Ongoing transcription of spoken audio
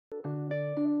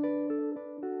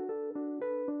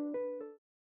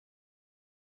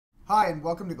Hi, and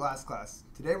welcome to Glass Class.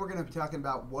 Today we're going to be talking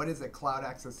about what is a cloud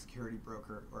access security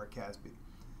broker, or a CASB.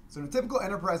 So in a typical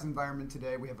enterprise environment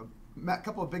today, we have a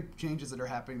couple of big changes that are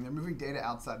happening. They're moving data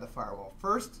outside the firewall.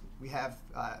 First, we have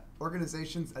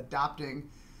organizations adopting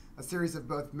a series of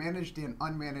both managed and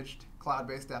unmanaged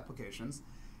cloud-based applications.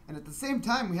 And at the same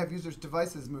time, we have users'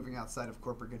 devices moving outside of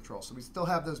corporate control. So we still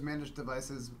have those managed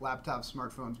devices, laptops,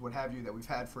 smartphones, what have you, that we've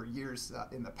had for years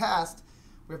in the past.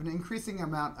 We have an increasing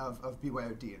amount of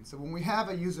BYOD. And so when we have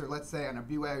a user, let's say on a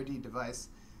BYOD device,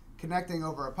 connecting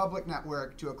over a public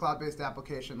network to a cloud-based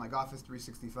application like Office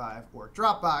 365 or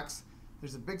Dropbox,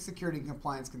 there's a big security and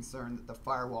compliance concern that the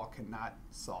firewall cannot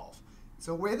solve.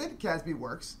 So the way that CASB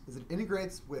works is it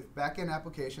integrates with back-end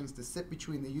applications to sit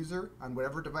between the user on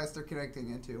whatever device they're connecting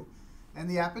into and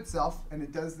the app itself, and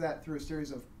it does that through a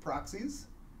series of proxies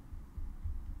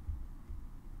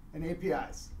and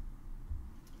APIs.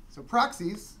 So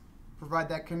proxies provide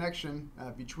that connection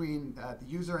between the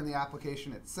user and the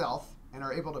application itself and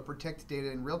are able to protect data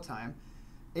in real time.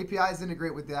 APIs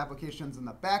integrate with the applications in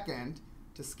the back end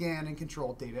to scan and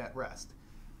control data at rest.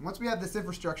 And once we have this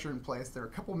infrastructure in place, there are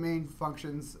a couple main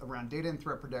functions around data and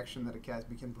threat protection that a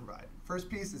CASB can provide. First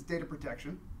piece is data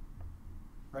protection.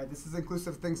 Right, this is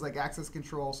inclusive of things like access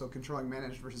control, so controlling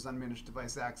managed versus unmanaged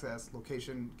device access,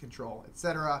 location control,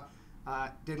 etc.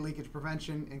 Data leakage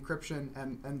prevention, encryption,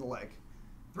 and the like.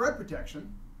 Threat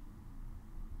protection.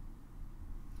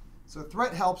 So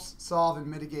threat helps solve and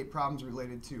mitigate problems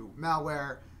related to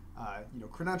malware,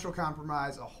 credential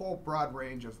compromise, a whole broad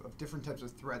range of different types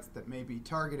of threats that may be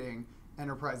targeting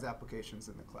enterprise applications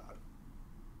in the cloud.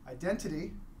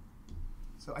 Identity.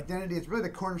 So identity is really the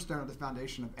cornerstone of the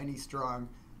foundation of any strong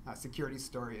security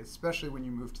story, especially when you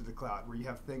move to the cloud, where you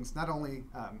have things not only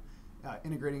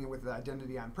integrating it with the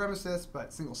identity on premises,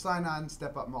 but single sign-on,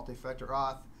 step-up multi-factor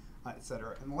auth,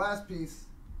 etc. And the last piece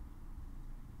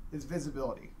is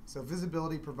visibility. So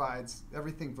visibility provides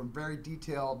everything from very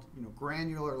detailed,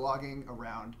 granular logging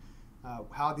around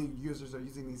how the users are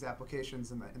using these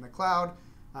applications in the cloud,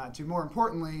 to more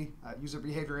importantly, user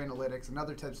behavior analytics and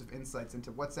other types of insights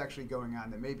into what's actually going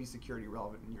on that may be security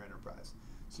relevant in your enterprise.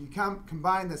 So you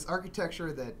combine this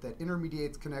architecture that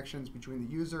intermediates connections between the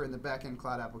user and the back-end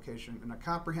cloud application in a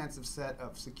comprehensive set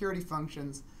of security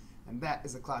functions, and that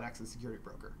is a cloud access security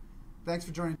broker. Thanks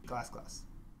for joining Glass Class.